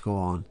the weeks go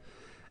on.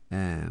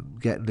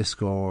 Getting the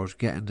scores,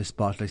 getting the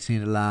spotlight.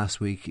 Seen it last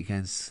week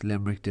against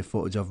Limerick, the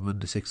footage of him in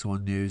the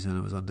 6-1 news, and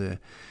it was on the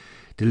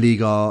league,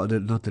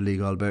 not the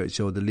league all about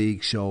show, the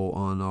league show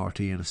on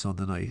RT on a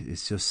Sunday night.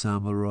 It's just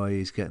Samuel Roy.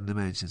 He's getting the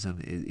mentions,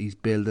 and he's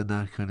building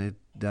that kind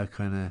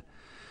of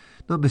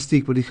not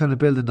mystique, but he's kind of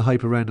building the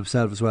hype around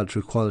himself as well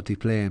through quality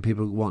play and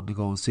people wanting to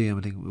go and see him.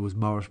 I think it was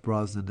Maurice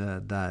Brosnan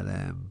that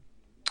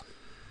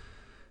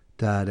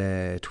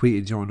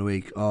tweeted during the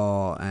week,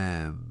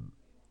 I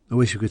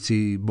wish we could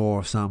see more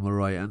of Samuel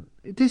Roy. And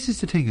this is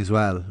the thing as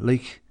well,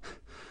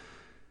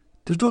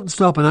 there's nothing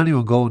stopping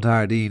anyone going to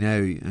RD now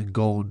and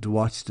going to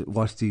watch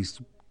these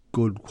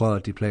good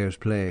quality players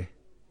play,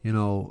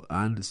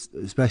 and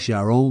especially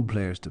our own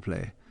players to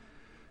play.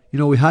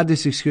 We had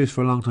this excuse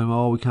for a long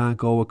time. We can't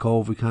go with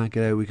COVID, we can't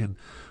get out.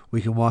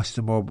 We can watch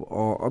them,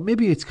 or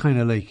maybe it's kind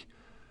of like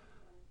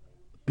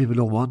people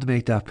don't want to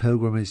make that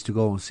pilgrimage to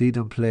go and see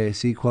them play,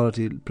 see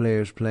quality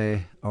players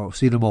play, or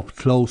see them up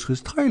close.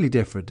 Because it's entirely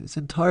different. It's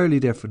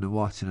entirely different than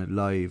watching it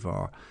live.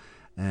 Or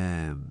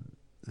I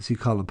see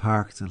Colin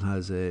Parkinson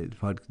has a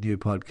new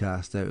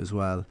podcast out as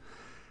well,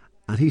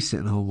 and he's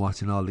sitting home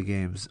watching all the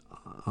games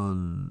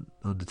on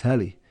the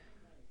telly.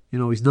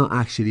 He's not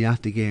actually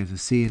at the games and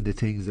seeing the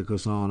things that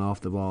goes on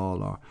off the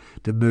ball, or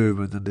the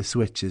movement and the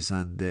switches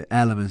and the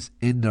elements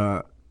in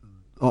their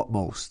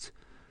utmost.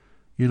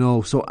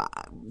 So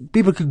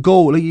people can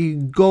go.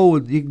 You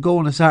can go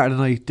on a Saturday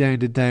night down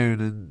to Down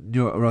in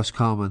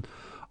Roscommon,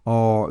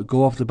 or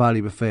go up to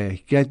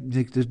Ballybuffet.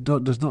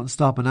 There's nothing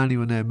stopping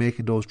anyone now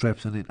making those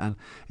trips and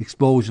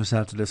expose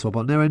yourself to this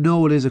football. Now I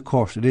know it is a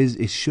curse.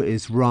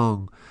 It's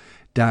wrong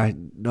that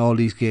all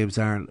these games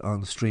aren't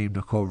on stream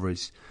or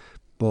coverage.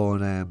 But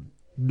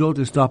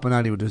nothing stopping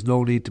anyone. There's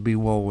no need to be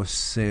one was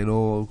saying,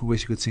 I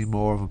wish you could see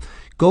more of them.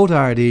 Go to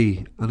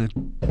RD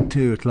at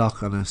 2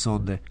 o'clock on a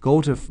Sunday.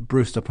 Go to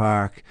Brewster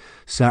Park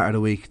Saturday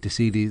week to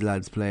see these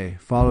lads play.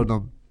 Follow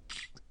them.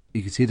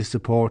 You can see the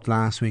support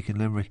last week in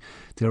Limerick.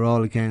 They're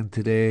all again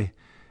today.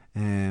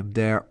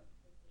 They're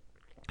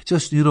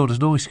just, there's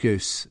no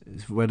excuse.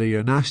 Whether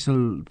you're a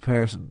national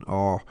person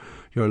or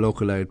you're a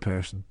local loud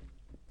person.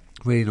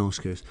 Really no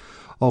excuse.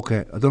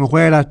 Okay, I don't know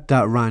where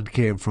that rant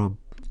came from.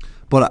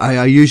 But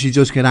I usually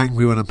just get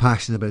angry when I'm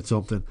passionate about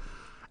something.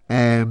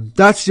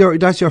 That's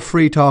your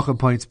free Talking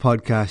Points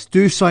podcast.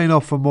 Do sign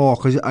up for more,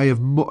 because I have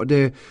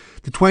the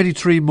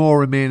 23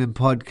 more remaining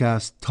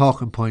podcast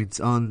Talking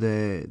Points on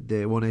the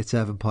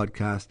 187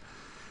 podcast.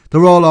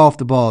 They're all off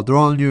the ball. They're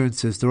all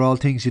nuances. They're all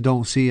things you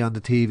don't see on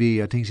the TV,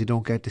 or things you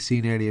don't get to see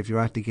nearly if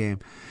you're at the game.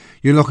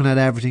 You're looking at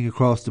everything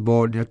across the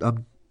board. And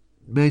I'm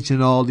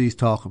mentioning all these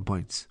Talking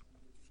Points.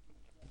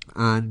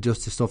 And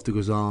just the stuff that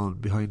goes on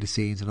behind the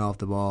scenes and off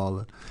the ball,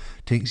 and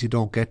things you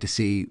don't get to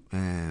see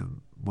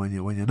when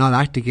you're not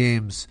at the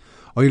games,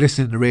 or you're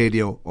listening to the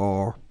radio,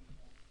 or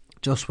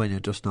just when you're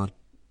just not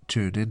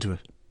tuned into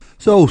it.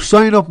 So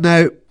sign up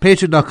now,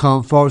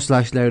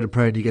 patreon.com/Loud and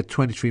Proud. You get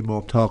 23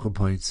 more Talking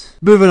Points.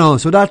 Moving on.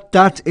 So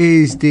that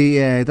is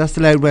that's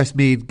the Loud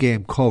Westmeath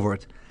game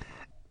covered.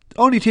 The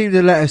only team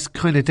that let us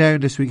kind of down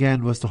this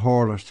weekend was the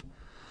Hurlers.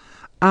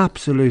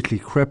 Absolutely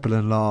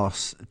crippling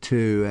loss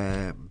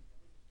to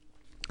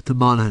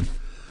Monaghan.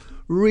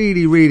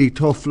 Really, really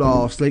tough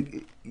loss.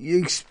 Like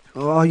you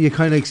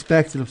kind of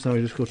expected. I'm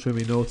sorry, just go through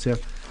my notes here.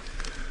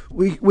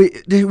 We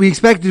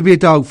expected it to be a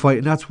dogfight,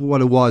 and that's what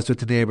it was with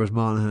the neighbours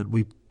Monaghan.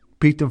 We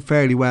beat them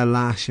fairly well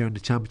last year in the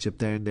championship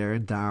down there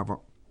in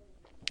Darver.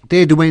 They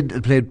had the win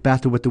and played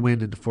better with the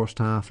win in the first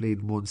half,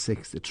 leading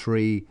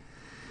 1-6-3.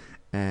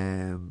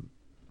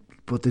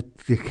 But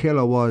the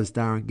killer was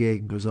Darren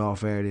Gagan goes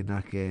off early in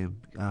that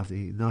game after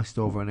he notched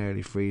over an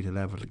early free to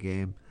level the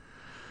game.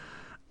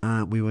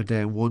 And we went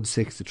down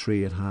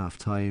 1-6-3 at half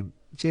time.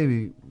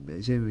 Jamie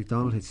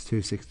McDonald hits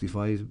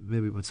 265.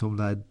 Maybe when some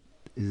lad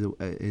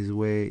is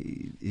away,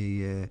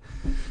 he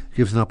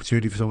gives an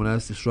opportunity for someone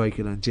else to strike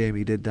it, and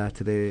Jamie did that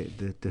today,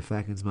 the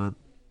Feckins man,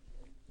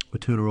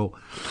 with 2 in a row.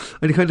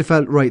 And he kind of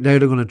felt, right, now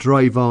they're going to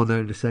drive on now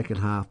in the second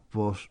half,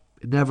 but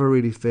it never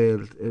really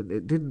failed.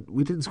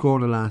 We didn't score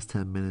in the last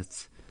 10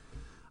 minutes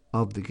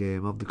of the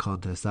game, of the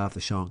contest, after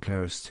Sean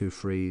Clare's 2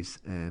 frees.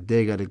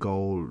 They got a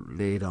goal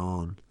late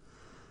on,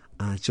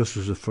 and it just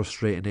was a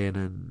frustrating in,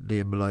 and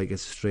Liam Malloy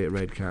gets a straight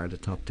red card to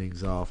top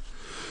things off.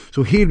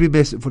 So he'll be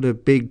missing for the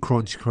big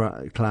crunch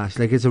clash.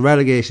 Like, it's a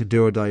relegation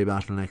do or die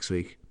battle next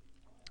week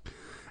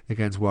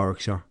against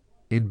Warwickshire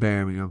in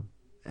Birmingham,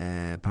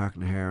 Park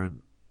na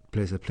Heron,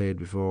 place I played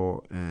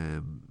before.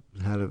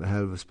 Hell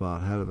of a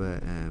spot, hell of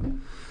a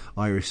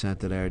Irish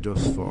centre there,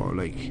 just for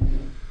like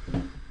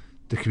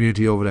the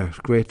community over there. It's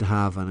great to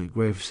have, and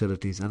great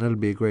facilities, and it'll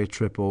be a great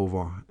trip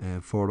over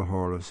for the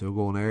hurlers. They're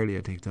going early.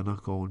 I think they're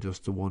not going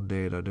just the one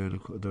day. They're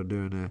doing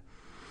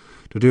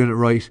it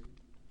right,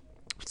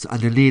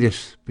 and they need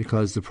it,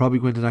 because they're probably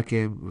going to that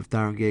game with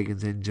Darren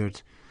Gagan's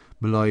injured,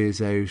 Malloy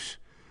is out.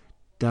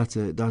 That's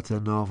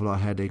an awful lot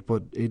of headache,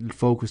 but it'll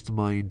focus the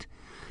mind.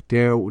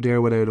 They're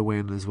without a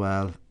win as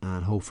well,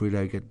 and hopefully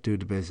they'll do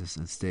the business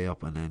and stay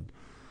up, and then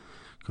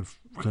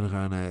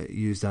kind of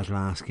use that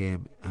last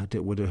game.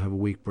 Would have a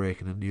week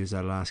break and then use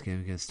that last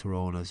game against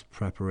Tyrone as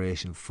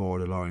preparation for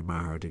the Loring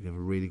Maher to give a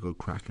really good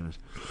crack in it.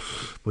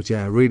 But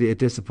yeah, really a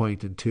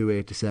disappointing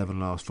 2-8-7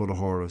 loss for the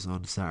hurlers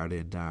on Saturday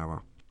in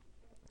Darver.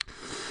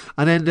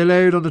 And then the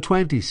Louth on the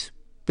 20s,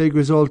 big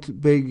result.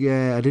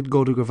 I didn't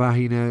go to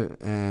Gavahi now,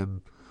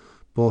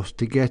 but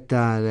to get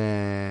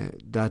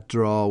that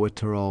draw with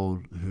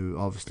Tyrone, who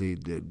obviously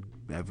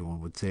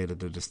everyone would say that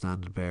they're the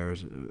standard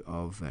bearers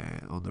of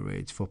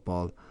underage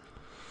football,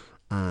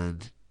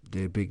 and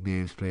the big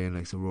names playing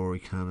like Rory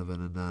Canavan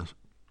and that,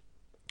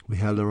 we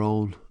held our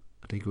own.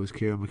 I think it was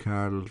Kieran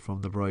McArdle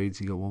from the Brides.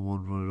 He got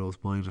 1-1, one of those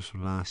minors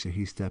from last year.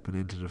 He's stepping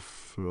into the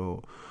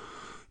throw,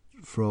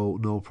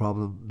 no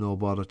problem, no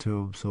bother to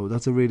him. So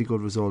that's a really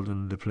good result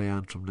in the play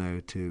anthem now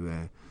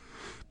to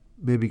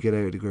maybe get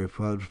out of the group.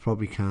 Well,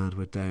 probably can't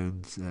with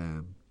Down's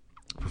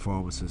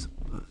performances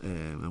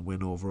and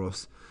win over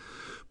us.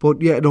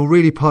 But yeah, no,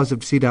 really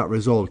positive to see that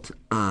result,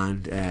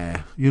 and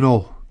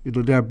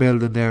they're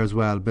building there as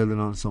well, building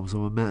on some. So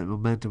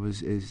momentum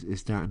is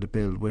starting to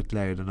build with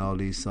Louth and all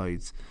these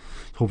sides.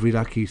 Hopefully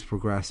that keeps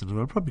progressing.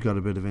 Well, I probably got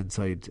a bit of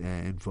inside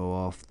info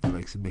off the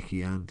likes of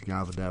Mickey and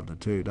Gavin Devlin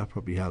too. That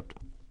probably helped.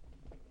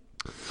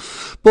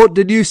 But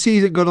the new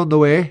season got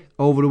underway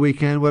over the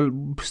weekend. Well,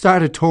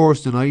 started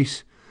Thursday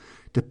night.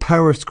 The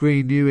Power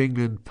Screen New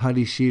England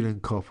Paddy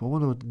Sheelan Cup. I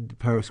wonder what the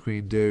Power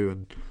Screen do,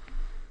 and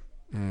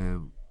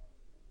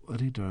I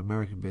think they're an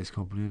American-based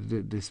company.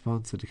 They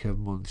sponsored the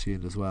Kevin Mullen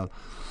Shield as well.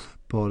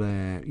 But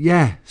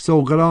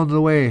so got on the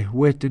way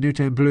with the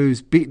Newtown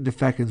Blues beating the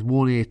Feckins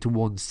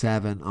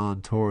 1-8-1-7 on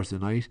Thursday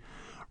night.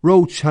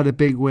 Roach had a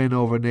big win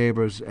over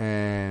neighbours.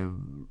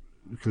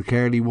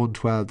 Kilkerley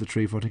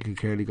 1-12-3. I think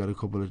Kilkerley got a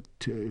couple of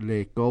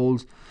late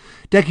goals.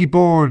 Decky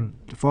Bourne,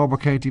 the former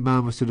county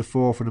man, was to the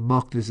fore for the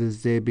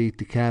Mocknesses. They beat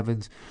the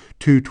Kevins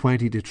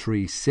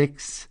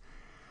 2-20-3-6.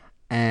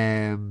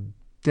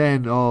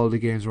 Then all the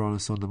games were on a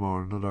Sunday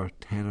morning, another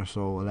 10 or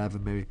so,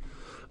 11 maybe.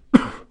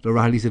 The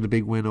Rallies had a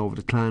big win over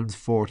the Clans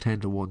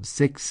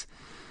 4-10-1-6.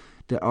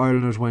 The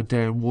Islanders went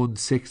down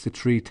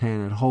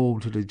 1-6-3-10 at home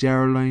to the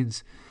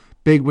Geraldines.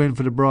 Big win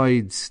for the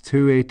Brides,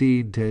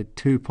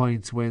 2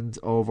 points wins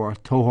over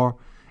Toher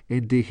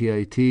in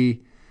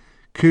DKIT.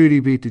 Cooley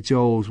beat the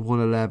Joes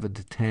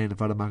 1-11-10 at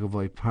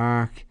McAvoy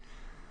Park.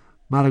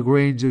 Mattock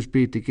Rangers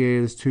beat the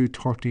Gales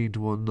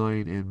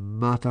 2-13-19 in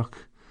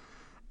Mattock.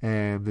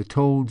 The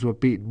Tones were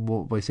beaten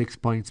by 6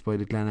 points by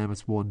the Glen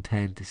Emmets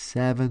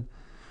 1-10-7.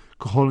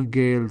 Cuchulainn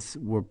Gales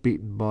were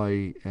beaten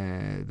by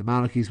the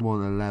Malachys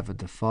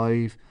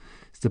 1-11-5.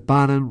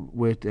 Bannon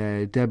with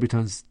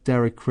debutants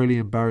Derek Crilly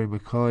and Barry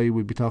McCoy.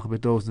 We'll be talking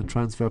about those in the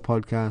transfer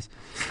podcast.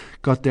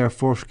 Got their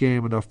first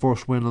game and their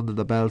first win under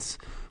the belts.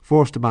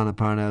 Forced the Bannon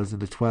Parnells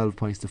into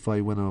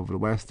 12-5 win over the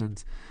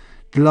Westerns.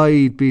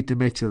 Glide beat the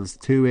Mitchells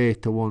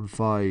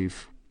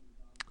 2-8-1-5.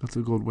 That's a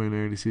good win,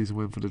 early season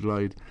win for the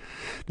Glide.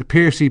 The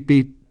Piercy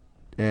beat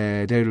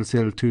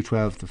Dowdallsill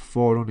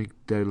 2-12-4. Only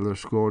Dowdall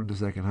scored in the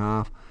second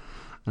half.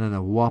 And then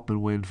a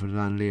whopping win for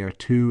Lanlear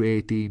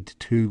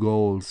 2-18-2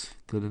 goals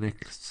to the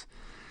Knicks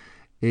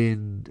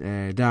in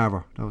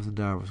Darver. That was in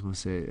Darver, I was going to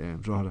say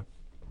Drogheda.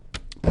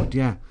 But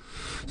yeah,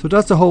 so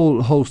that's the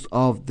whole host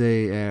of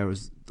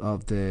the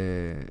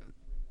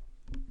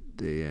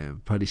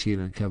Paddy Shield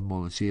and Kevin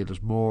Mullen Shield.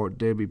 There's more.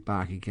 They'll be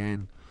back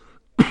again.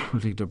 I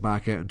think they're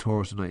back out on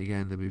Thursday night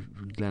again. They'll be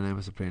Glen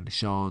Emmets are playing the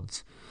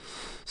Shawns.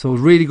 So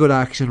really good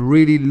action,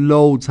 really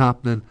loads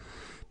happening.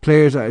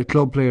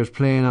 club players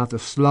playing after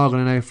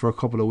slogging it out for a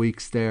couple of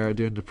weeks there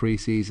during the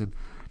pre-season.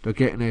 They're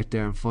getting out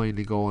there and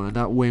finally going, and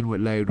that win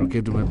with Louth will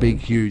give them a big,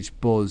 huge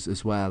buzz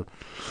as well.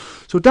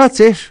 So that's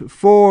it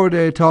for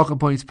the Talking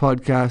Points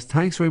podcast.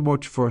 Thanks very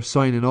much for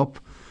signing up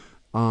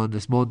on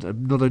this month.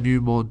 Another new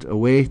month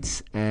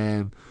awaits.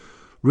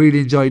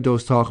 Really enjoyed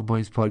those Talking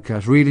Points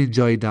podcasts. Really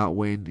enjoyed that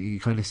win. You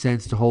kind of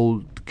sense the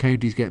whole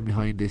county's getting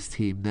behind this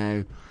team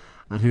now,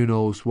 and who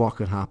knows what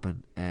could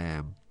happen.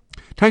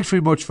 Thanks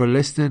very much for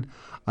listening.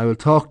 I will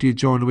talk to you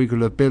during the week.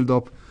 We'll have build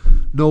up.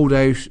 No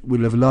doubt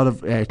we'll have a lot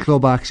of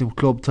club action,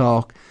 club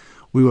talk.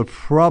 We will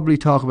probably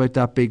talk about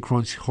that big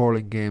Crunch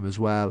hurling game as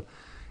well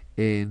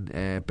in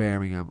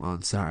Birmingham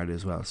on Saturday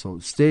as well. So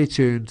stay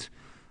tuned,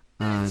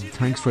 and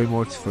thanks very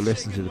much for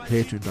listening to the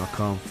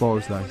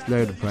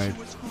patreon.com/Loud and Proud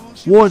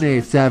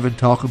 187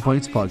 Talking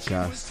Points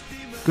podcast.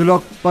 Good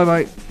luck. Bye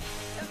bye.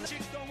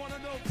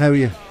 How are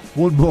you?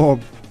 One more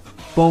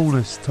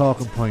bonus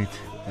talking point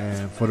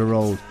for the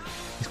road.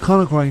 It's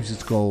Conor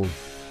Grimes' goal.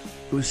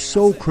 It was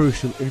so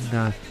crucial in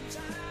that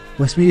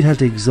Westmeath had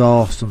to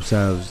exhaust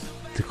themselves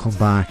to come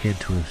back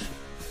into it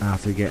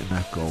after getting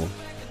that goal,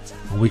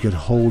 and we could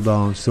hold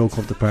on, soak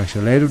up the pressure,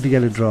 allow them to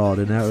get a draw.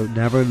 They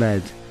never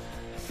led,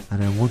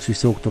 and then once we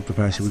soaked up the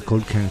pressure, we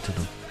could counter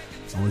them,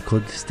 and we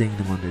could sting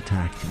them on the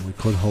attack, and we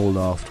could hold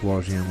off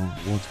towards the end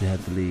once we had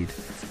the lead,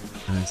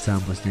 and then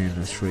Sam was nearing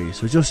us free.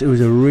 So it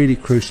was a really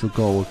crucial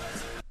goal,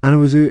 and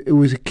it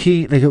was a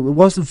key. Like, it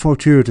wasn't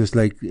fortuitous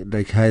like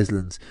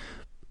Haslin's.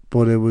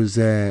 But it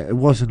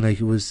wasn't like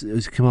it was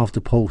came off the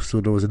post,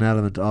 so there was an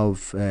element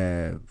of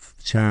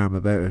charm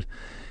about it.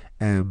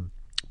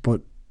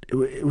 But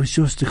it was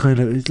just the kind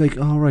of, it's like,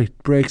 all right,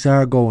 breaks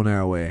are going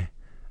our way,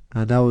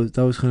 and that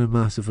was kind of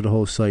massive for the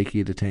whole psyche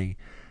of the thing,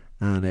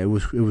 and it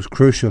was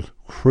crucial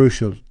for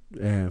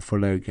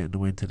Louth getting the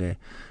win today.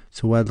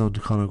 So well done to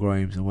Conor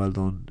Grimes, and well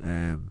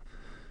done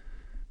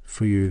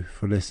for you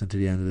for listening to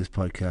the end of this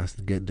podcast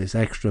and getting this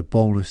extra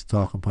bonus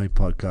Talking Point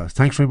podcast.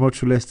 Thanks very much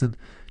for listening.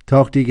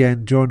 Talk to you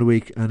again during the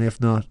week, and if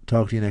not,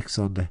 talk to you next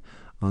Sunday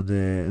on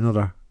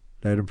another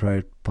Loud and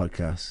Proud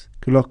podcast.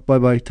 Good luck, bye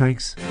bye,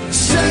 thanks.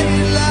 Say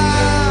it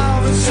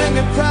loud and sing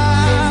it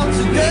proud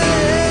today.